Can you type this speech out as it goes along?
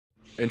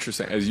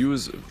Interesting. As you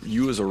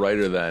as a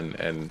writer then,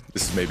 and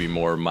this is maybe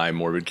more my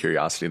morbid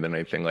curiosity than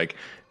anything, like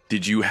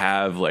did you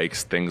have like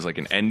things like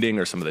an ending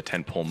or some of the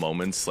tentpole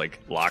moments like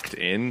locked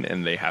in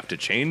and they have to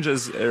change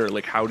as or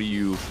like how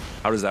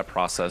does that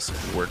process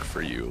work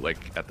for you like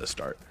at the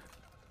start?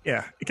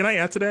 Yeah. Can I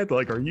add to that?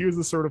 Like, are you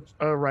the sort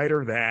of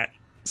writer that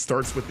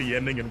starts with the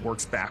ending and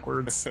works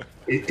backwards?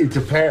 It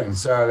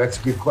depends. That's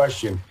a good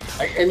question.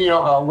 And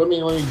let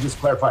me just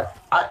clarify.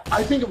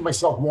 I think of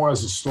myself more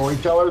as a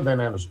storyteller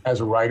than as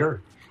a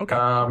writer.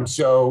 Okay.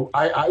 So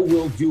I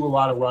will do a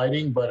lot of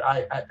writing, but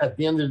at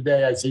the end of the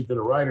day, I say to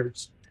the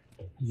writers,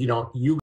 you